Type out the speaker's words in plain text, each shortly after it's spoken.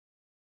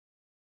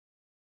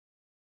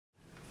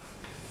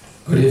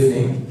Good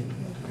evening.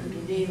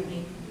 Good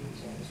evening.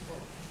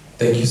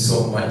 Thank you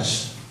so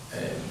much,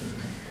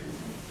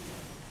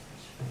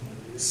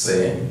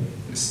 Say,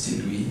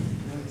 Mr. Louis,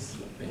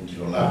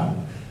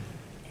 Benjola,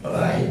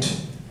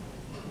 right?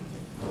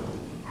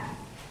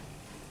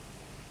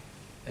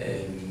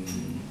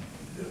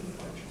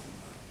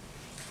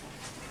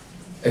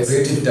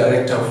 Executive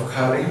Director of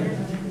CARI,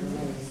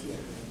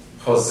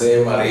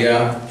 Jose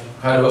Maria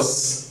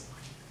Carlos,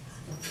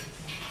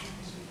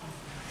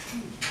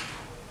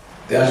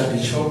 the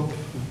Archbishop,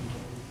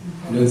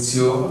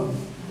 Nuncio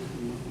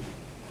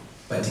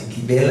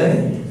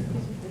Batikibele.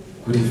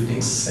 Good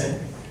evening, sir.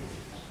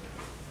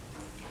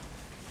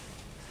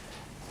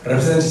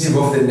 Representative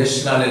of the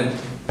national and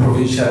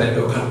provincial and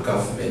local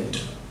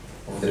government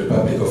of the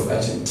Republic of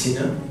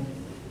Argentina,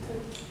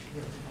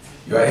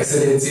 Your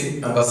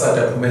Excellency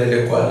Ambassador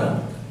Pumelele Kwala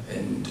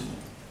and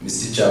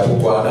Mr. Jabu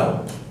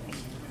Kwala,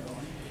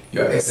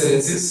 Your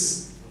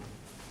Excellencies,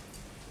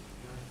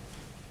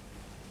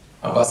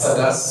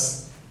 Ambassadors,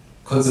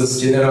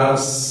 Consuls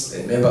Generals,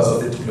 and members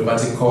of the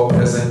diplomatic corps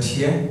present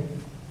here,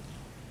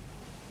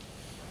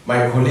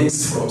 my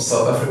colleagues from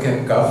South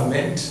African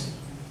government,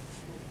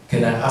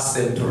 can I ask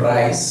them to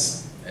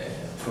rise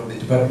from the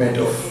Department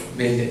of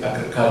Mainly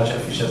Agriculture,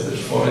 Fisheries and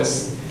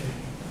Forests,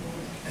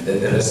 and then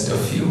the rest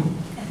of you.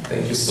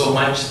 Thank you so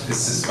much.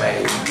 This is my...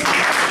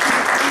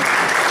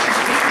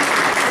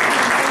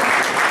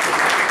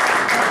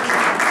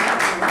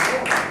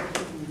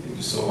 Thank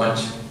you so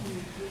much.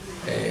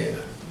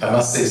 I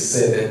must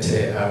say that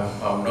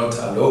I'm not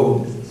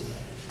alone.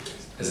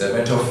 As a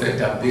matter of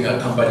fact, I'm being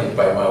accompanied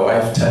by my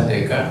wife,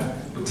 Sfiso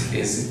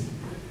Buthelezi,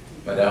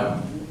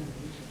 Madam.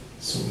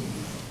 So.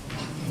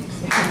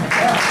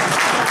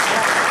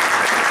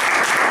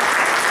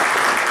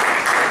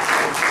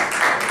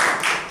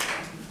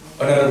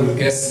 Honorable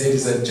guests,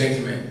 ladies and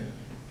gentlemen,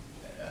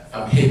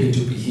 I'm happy to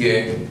be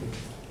here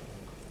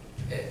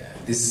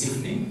this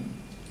evening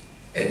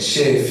and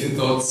share a few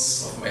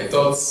thoughts of my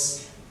thoughts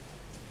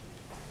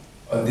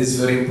on this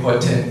very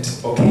important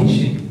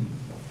occasion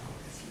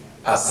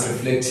as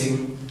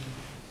reflecting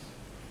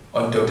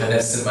on Dr.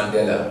 Nelson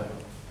Mandela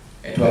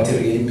and what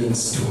it really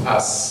means to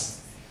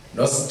us,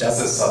 not just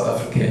as South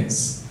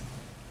Africans,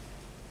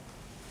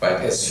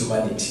 but as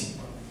humanity.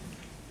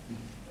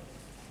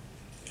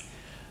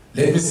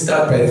 Let me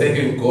start by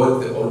thanking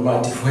God the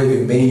Almighty for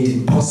having made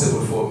it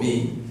possible for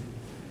me,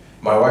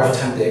 my wife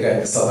Thandeka,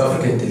 and the South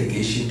African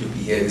delegation to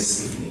be here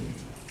this evening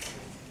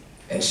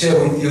and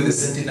share with you the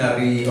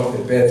centenary of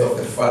the birth of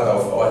the father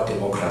of our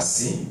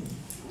democracy,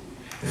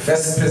 the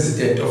first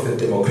president of the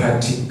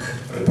Democratic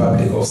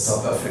Republic of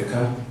South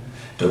Africa,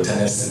 Dr.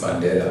 Nelson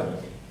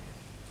Mandela.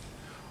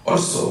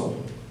 Also,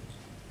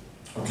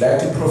 I would like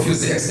to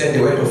profusely extend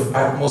a word of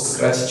utmost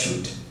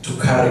gratitude to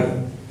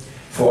CARI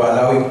for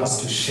allowing us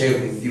to share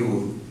with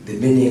you the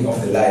meaning of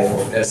the life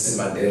of Nelson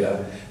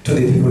Mandela to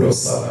the people of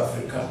South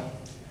Africa,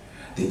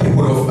 the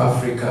people of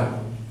Africa,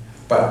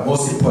 but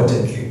most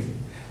importantly,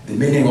 the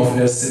meaning of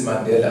Nelson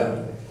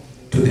Mandela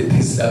to the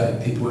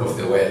peace-loving people of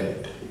the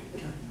world.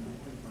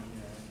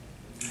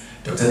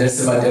 Dr.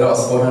 Nelson Mandela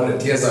was born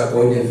 100 years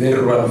ago in a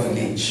very rural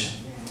village.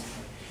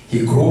 He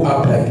grew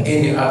up like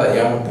any other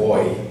young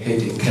boy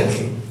herding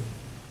cattle.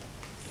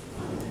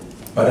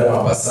 Madam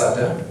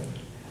Ambassador,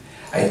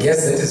 I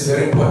guess that is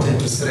very important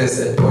to stress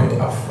that point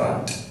up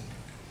front,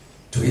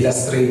 to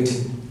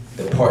illustrate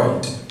the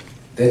point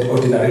that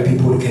ordinary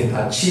people can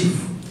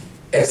achieve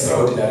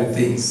extraordinary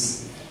things,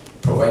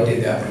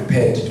 provided they are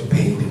prepared to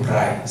pay the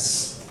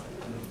price.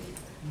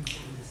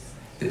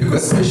 The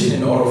biggest question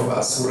in all of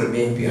us who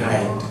remain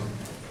behind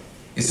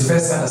is to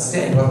first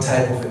understand what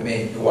type of a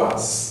man he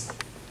was.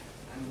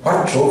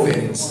 What drove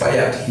and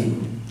inspired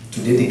him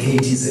to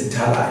dedicate his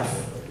entire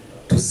life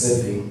to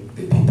serving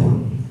the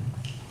people?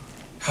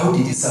 How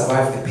did he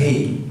survive the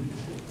pain,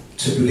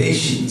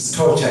 tribulations,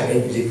 torture,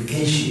 and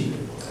vilification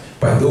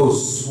by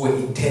those who were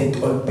intent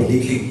on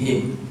belittling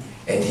him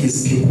and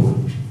his people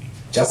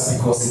just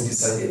because he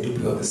decided to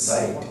be on the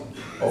side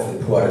of the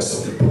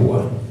poorest of the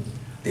poor,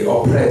 the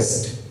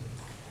oppressed,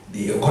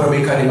 the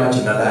economically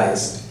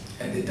marginalized,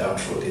 and the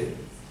downtrodden?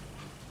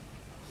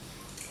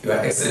 Your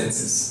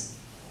Excellencies,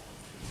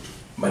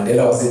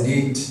 Mandela was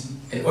indeed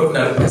an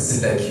ordinary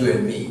person like you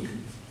and me.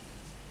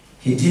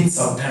 He did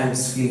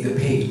sometimes feel the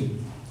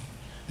pain.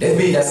 Let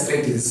me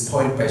illustrate this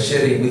point by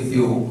sharing with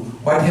you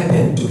what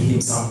happened to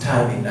him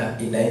sometime in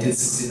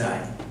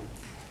 1969.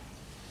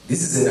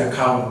 This is an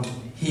account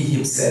he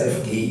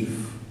himself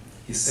gave.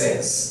 He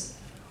says,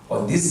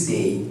 on this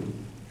day,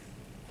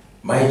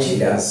 my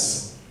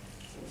jailers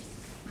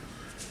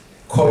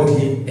called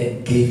him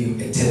and gave him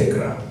a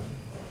telegram.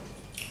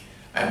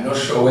 I'm not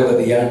sure whether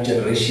the young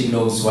generation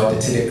knows what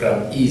a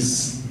telegram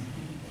is.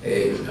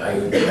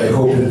 I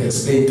hope you'll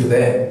explain to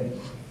them.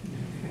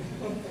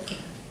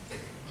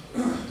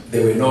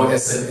 There were no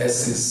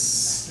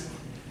SMSs,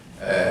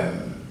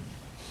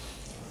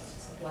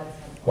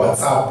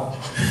 WhatsApp,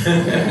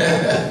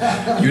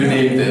 you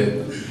name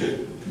them.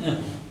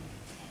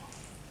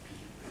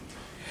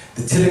 The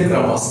The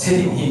telegram was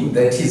telling him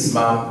that his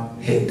mom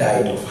had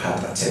died of heart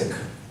attack.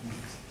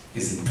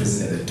 He's in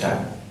prison at the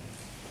time.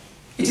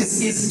 It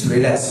is easy to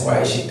realize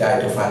why she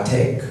died of heart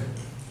attack.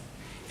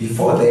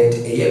 Before that,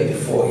 a year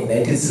before, in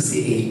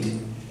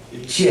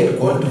 1968, she had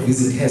gone to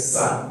visit her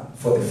son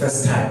for the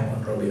first time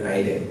on Robben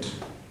Island.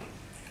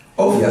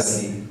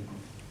 Obviously,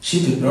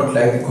 she did not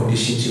like the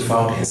condition she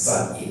found her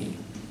son in.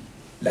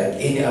 Like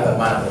any other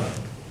mother,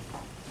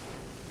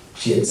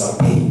 she had some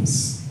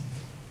pains.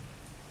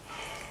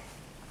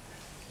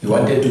 He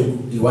wanted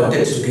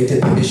to get a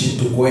permission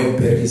to go and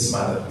bury his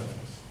mother.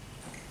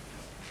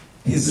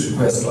 His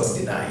request was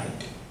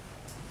denied.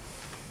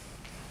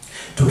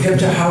 To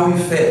capture how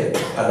he felt,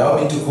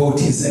 allow me to quote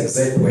his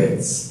exact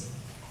words.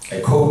 I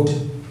quote,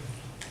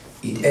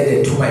 "It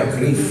added to my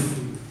grief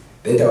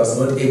that I was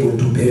not able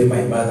to bury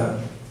my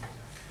mother,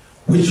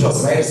 which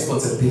was my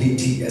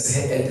responsibility as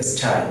her eldest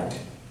child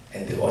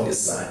and the only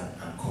son,"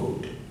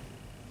 unquote.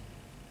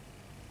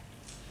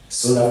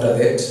 Soon after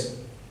that,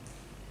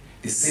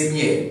 the same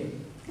year,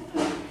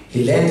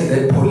 he learned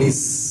that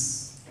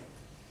police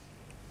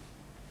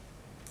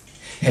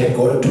had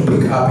gone to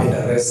pick up and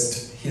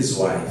arrest his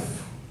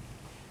wife,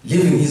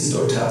 leaving his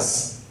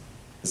daughters,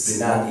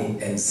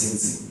 Zinani and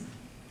Zinzi.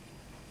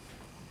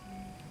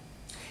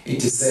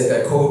 It is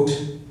said, I quote,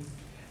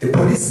 "The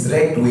police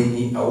dragged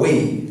Winnie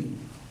away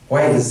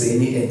while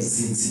Zeni and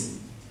Zinzi,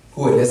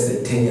 who were less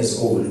than 10 years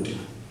old,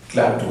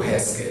 clung to her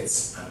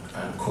skirts,"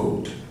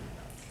 unquote.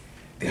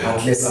 The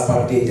heartless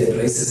apartheid and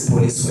racist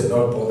police were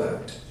not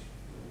bothered,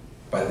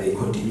 but they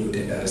continued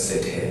and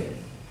arrested her.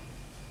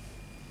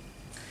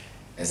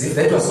 As if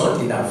that was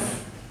not enough,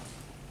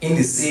 in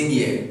the same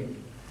year,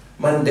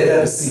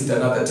 Mandela received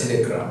another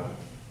telegram,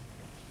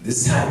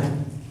 this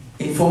time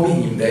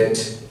informing him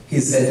that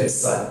his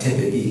eldest son,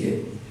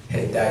 Tebegile,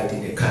 had died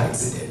in a car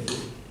accident.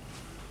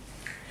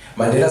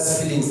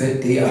 Mandela's feelings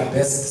that day are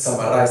best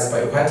summarized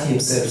by what he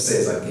himself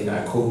says, again,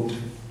 I quote,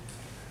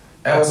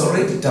 "I was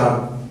already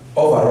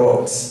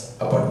overwrought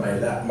about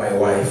my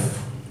wife.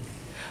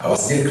 I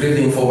was still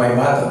grieving for my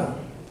mother.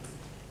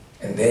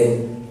 And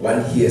then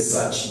one hears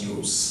such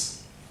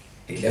news.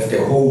 It left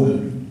a hole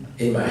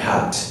in my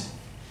heart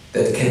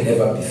that can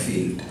never be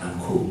filled,"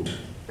 unquote.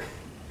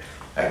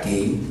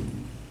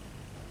 Again,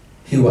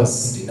 he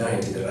was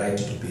denied the right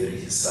to bury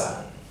his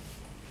son.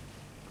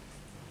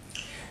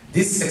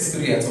 This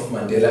experience of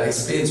Mandela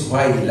explains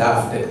why he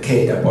loved and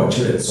cared about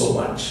children so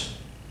much.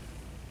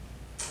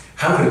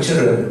 Hungry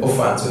children and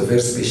orphans were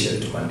very special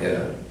to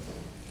Mandela.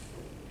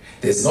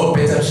 There's no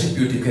better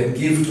tribute you can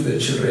give to the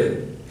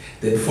children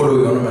than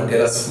following on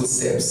Mandela's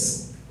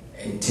footsteps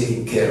and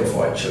taking care of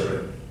our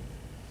children.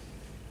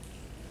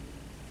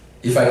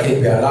 If I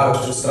can be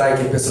allowed to strike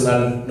a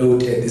personal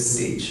note at this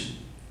stage,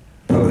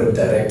 Program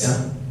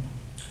Director,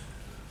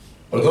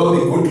 although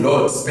the good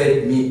Lord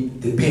spared me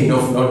the pain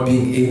of not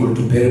being able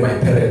to bury my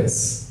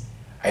parents,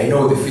 I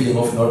know the feeling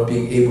of not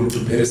being able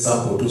to bury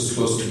somebody who's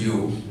close to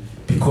you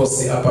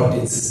because the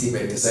apartheid system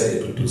had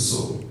decided to do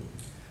so.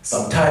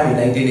 Sometime in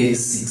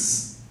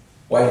 1986,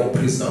 while in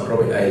prison on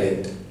Robben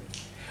Island,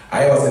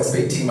 I was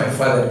expecting my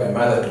father and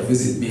my mother to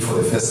visit me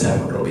for the first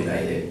time on Robben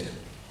Island.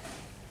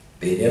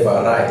 They never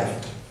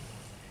arrived,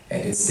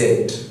 and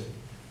instead,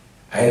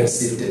 I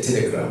received a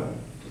telegram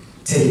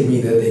telling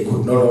me that they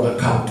could no longer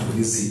come to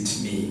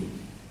visit me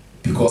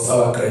because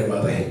our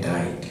grandmother had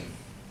died.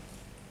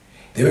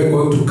 They were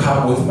going to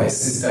come with my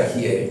sister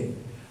here,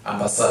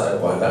 Ambassador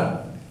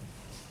Gwala,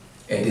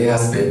 and her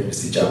husband,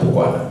 Mr. Jabu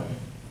Gwala.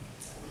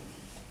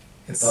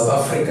 In South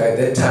Africa at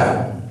that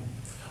time,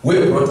 we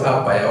were brought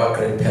up by our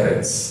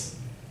grandparents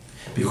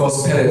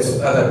because parents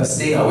would either be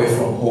staying away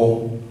from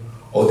home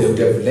or they would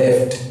have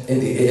left in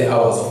the early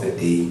hours of the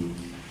day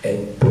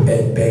and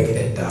back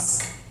at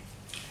dusk.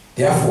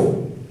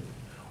 Therefore,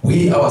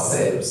 we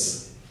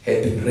ourselves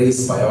had been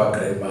raised by our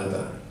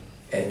grandmother,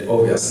 and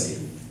obviously,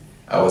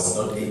 I was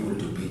not able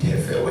to bid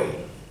her farewell.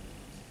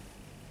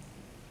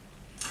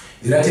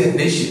 The United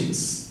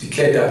Nations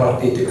declared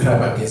apartheid a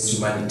crime against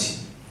humanity.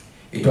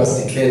 It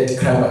was declared a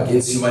crime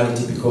against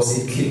humanity because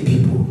it killed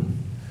people.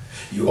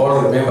 You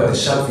all remember the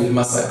Sharpeville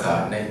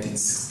massacre in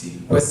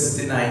 1960, where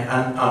 69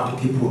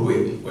 unarmed people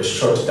were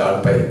shot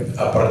down by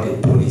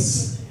apartheid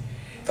police.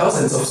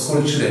 Thousands of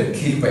school children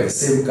killed by the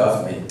same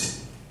government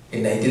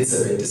in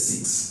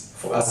 1976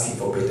 for asking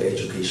for better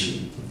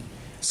education.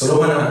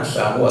 Solomon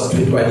Anahlam, who was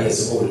 21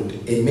 years old,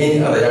 and many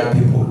other young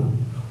people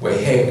were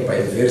hanged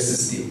by the very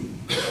system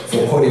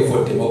for calling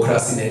for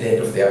democracy in the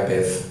land of their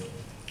birth.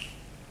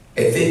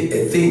 A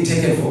thing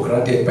taken for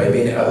granted by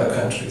many other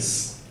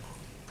countries.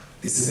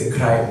 This is a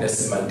crime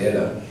Nelson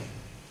Mandela,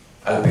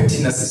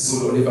 Albertina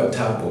Sisulu, Oliver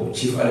Tambo,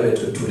 Chief Albert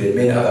Tutu, and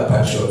many other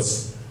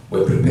patriots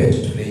were prepared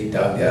to lay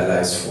down their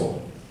lives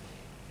for.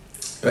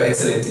 Your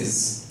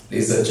Excellencies,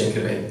 ladies and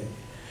gentlemen,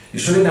 you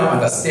should now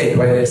understand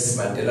why Nelson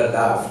Mandela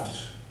loved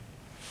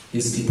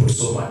his people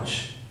so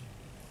much.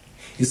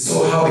 He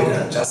saw how an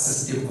unjust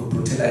system could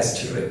brutalize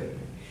children.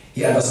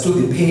 He understood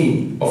the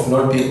pain of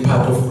not being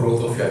part of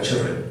growth of your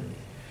children.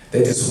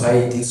 That is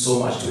why he did so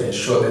much to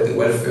ensure that the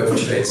welfare of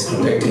children is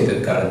protected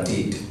and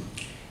guaranteed.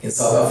 In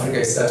South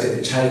Africa, it started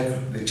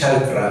the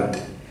child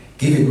grant,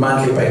 given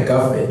monthly by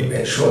government to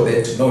ensure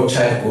that no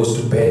child goes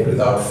to bed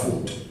without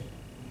food.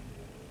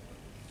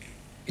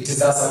 It is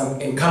thus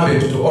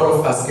incumbent to all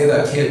of us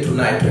gathered here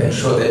tonight to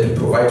ensure that we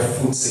provide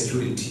food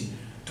security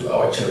to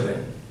our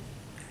children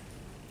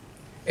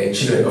and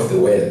children of the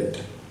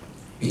world.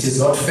 It is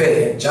not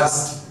fair and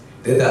just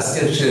that there are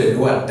still children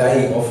who are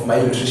dying of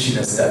malnutrition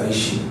and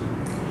starvation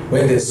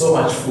when there's so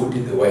much food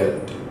in the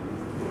world.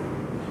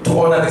 To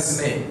honor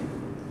this man,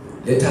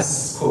 let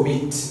us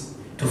commit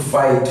to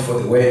fight for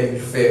the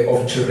welfare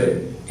of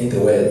children in the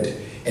world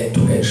and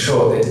to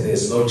ensure that there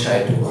is no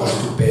child who goes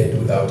to bed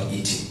without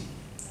eating.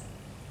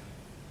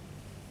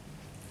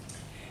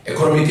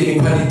 Economic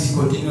inequality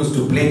continues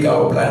to plague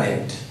our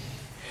planet.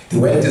 The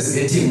world is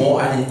getting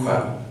more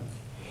unequal.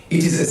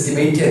 It is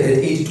estimated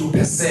that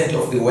 82%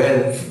 of the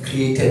wealth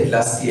created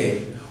last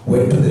year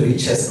went to the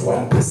richest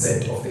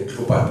 1% of the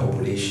global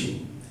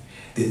population.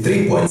 The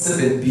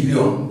 3.7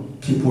 billion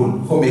people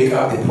who make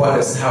up the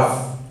poorest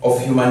half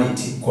of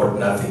humanity got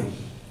nothing.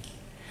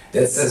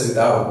 That says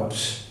without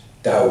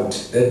doubt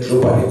that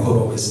global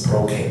economy is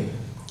broken.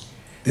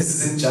 This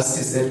is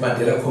injustice that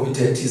Mandela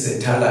committed his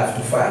entire life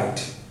to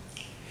fight.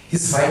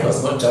 His fight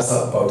was not just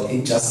about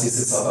injustice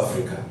in South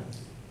Africa.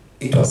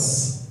 It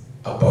was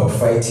about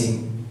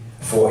fighting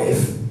for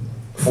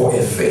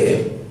a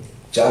fair,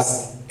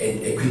 just,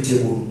 and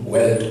equitable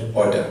world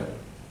order.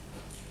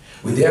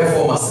 We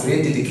therefore must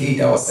rededicate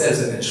ourselves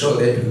and ensure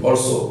that we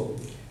also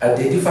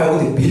identify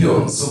with the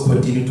billions who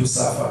continue to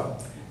suffer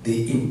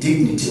the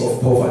indignity of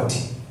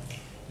poverty.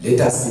 Let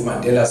us be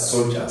Mandela's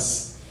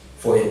soldiers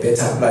for a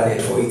better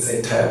planet for its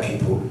entire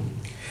people.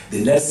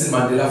 The Nelson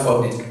Mandela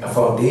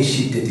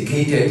Foundation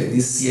dedicated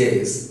this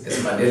year as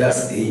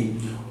Mandela's Day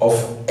of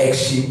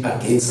Action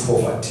Against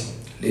Poverty.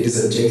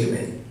 Ladies and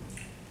gentlemen,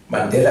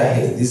 Mandela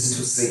had this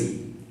to say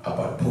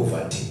about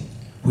poverty,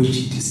 which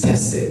he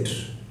detested.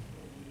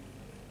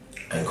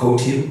 I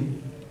quote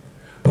him,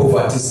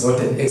 "Poverty is not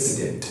an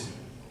accident.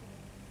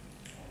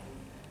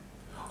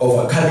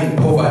 Overcoming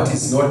poverty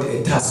is not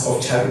a task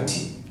of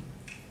charity.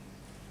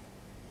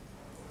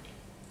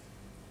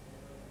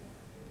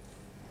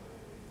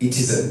 It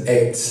is an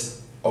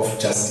act of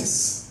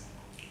justice.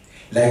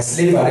 Like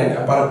slavery and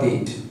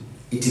apartheid,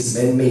 it is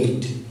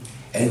man-made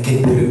and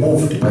can be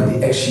removed by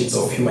the actions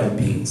of human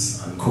beings,"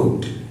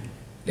 unquote.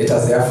 Let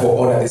us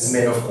therefore honor this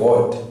man of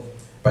God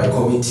by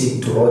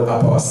committing to roll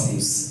up our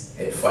sleeves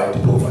and fight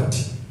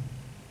poverty.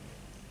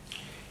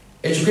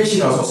 Education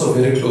was also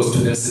very close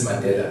to Nelson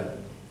Mandela.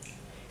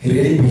 He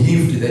really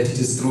believed that it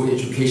is through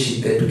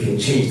education that we can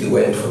change the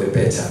world for the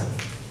better.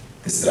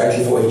 The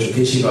struggle for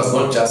education was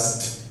not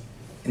just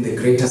in the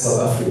greater South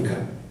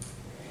Africa.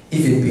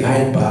 Even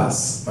behind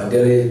bars,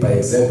 Mandela, by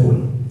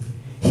example,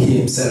 he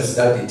himself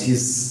studied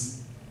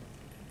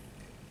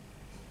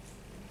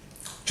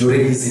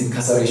during his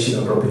incarceration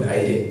on Robben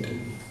Island.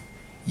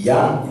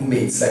 Young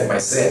inmates like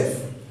myself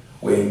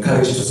were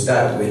encouraged to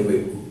study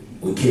when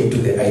we came to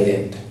the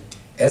island.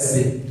 As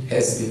it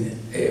has been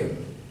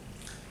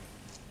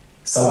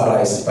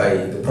summarized by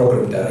the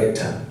program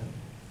director,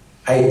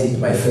 I did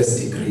my first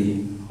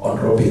degree on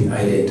Robben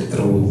Island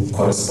through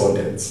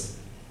correspondence.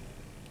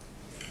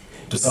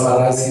 To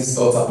summarize his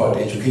thoughts about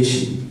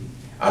education,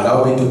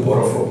 allow me to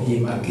borrow from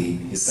him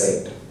again. He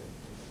said,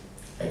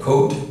 I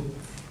quote,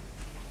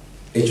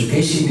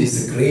 "Education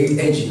is a great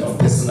engine of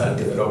personal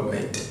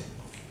development.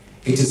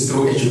 It is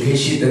through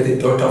education that the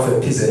daughter of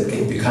a peasant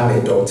can become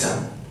a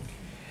doctor,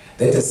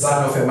 that the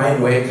son of a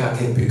mine worker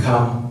can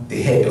become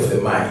the head of the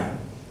mine,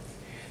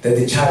 that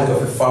the child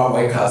of a farm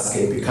worker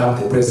can become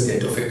the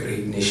president of a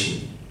great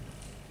nation.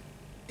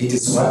 It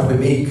is what we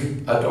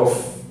make out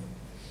of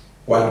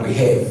what we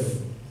have,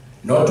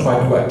 not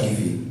what we are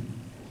given,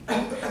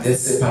 that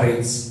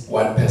separates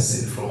one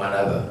person from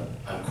another,"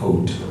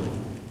 unquote.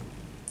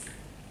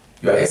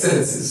 Your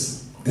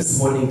Excellencies, this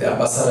morning the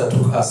Ambassador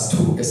took us to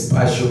a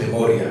Sfiso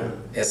Memorial,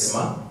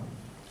 ESMA.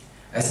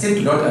 I still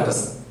do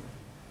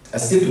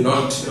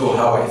not know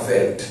how I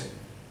felt.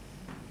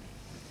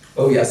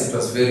 Obviously, it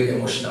was very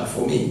emotional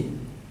for me.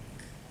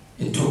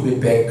 It took me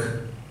back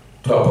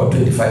to about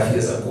 25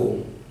 years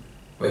ago,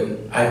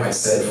 when I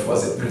myself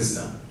was a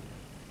prisoner.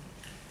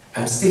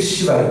 I'm still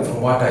shivering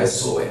from what I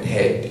saw and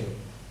heard.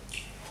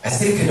 I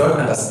still cannot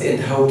understand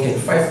how can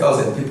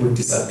 5,000 people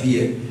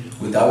disappear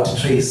without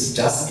trace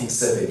just in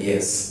 7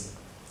 years.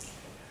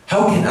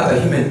 How can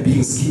other human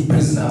beings keep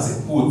prisoners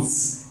in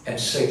hoods and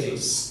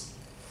shackles?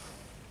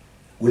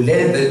 We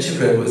learned that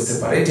children were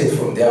separated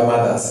from their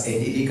mothers and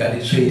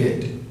illegally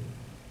traded.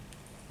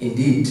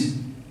 Indeed,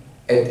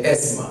 at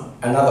ESMA,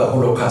 another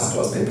Holocaust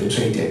was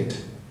perpetrated.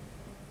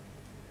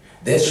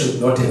 That should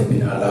not have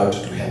been allowed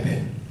to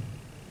happen.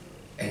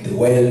 And the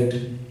world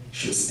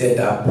should stand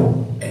up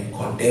and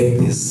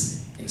condemn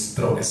this in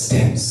strongest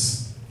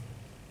terms.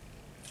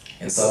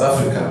 In South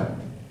Africa,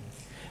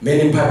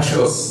 many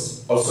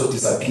patriots also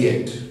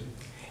disappeared,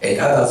 and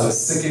others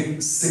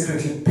were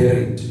secretly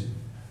buried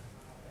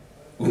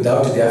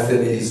without their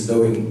families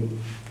knowing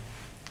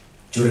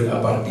during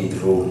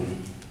apartheid rule.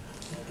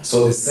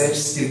 So the search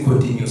still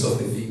continues of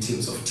the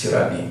victims of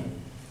tyranny.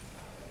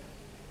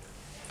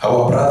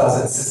 Our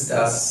brothers and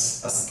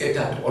sisters are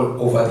scattered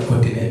all over the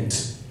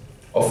continent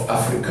of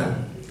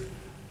Africa,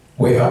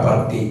 where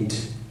apartheid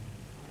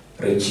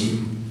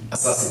regime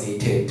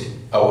assassinated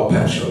our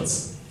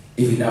patriots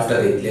even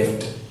after they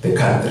left the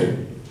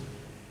country.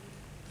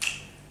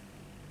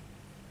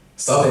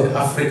 Southern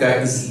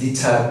Africa is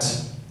littered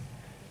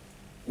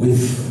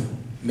with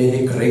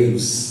many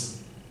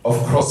graves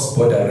of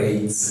cross-border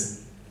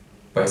raids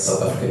by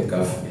South African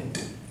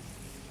government.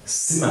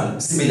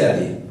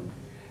 Similarly,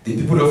 the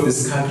people of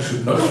this country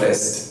should not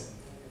rest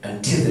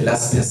until the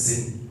last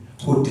person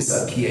who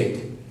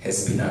disappeared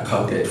has been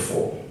accounted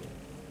for.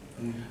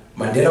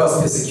 Mandela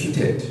was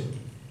persecuted,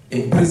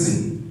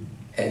 imprisoned,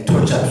 and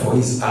tortured for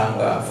his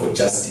anger for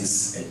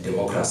justice and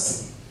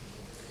democracy.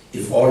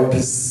 If all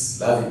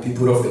peace-loving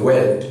people of the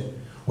world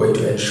were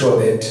to ensure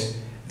that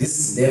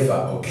this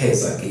never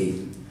occurs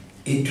again,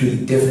 it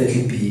will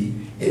definitely be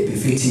a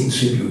befitting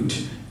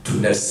tribute to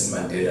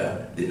Nelson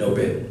Mandela, the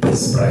Nobel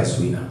Peace Prize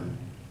winner.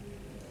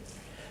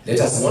 Let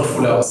us not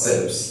fool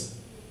ourselves.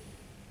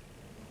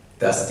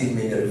 There are still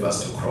many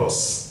rivers to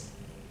cross.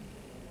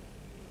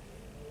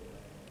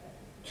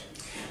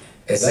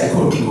 As I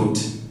conclude,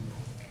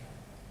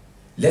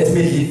 let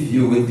me leave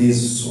you with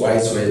these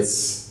wise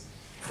words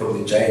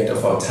from the giant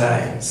of our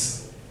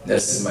times,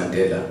 Nelson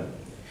Mandela.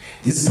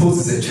 This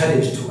poses a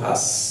challenge to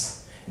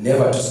us,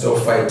 never to stop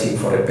fighting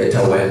for a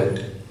better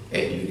world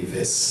and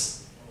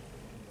universe.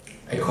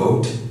 I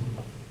quote,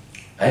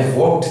 "I've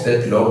walked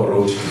that long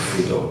road to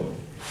freedom.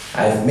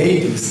 I've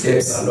made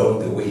missteps along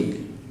the way,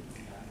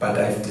 but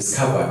I've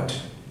discovered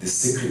the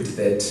secret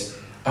that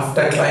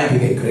after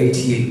climbing a great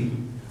hill,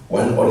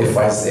 one only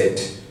finds that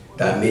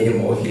there are many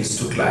more hills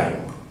to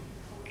climb.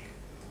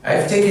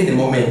 I've taken a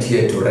moment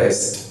here to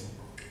rest,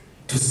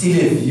 to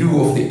steal a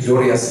view of the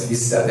glorious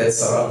vista that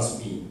surrounds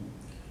me,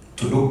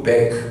 to look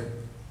back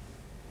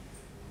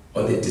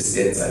on the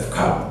distance I've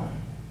come.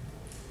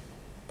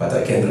 But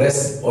I can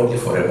rest only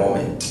for a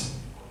moment,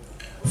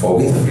 for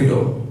with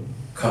freedom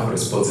come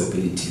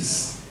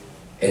responsibilities,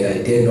 and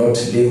I dare not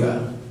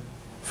linger,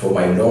 for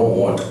my long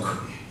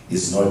walk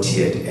is not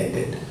yet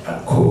ended."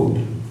 Unquote.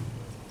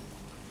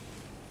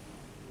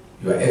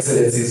 Your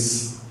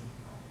Excellencies,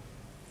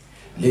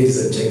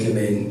 ladies and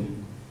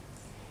gentlemen,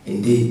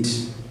 indeed,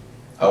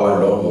 our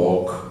long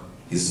walk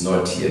is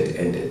not yet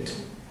ended.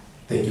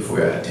 Thank you for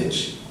your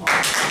attention.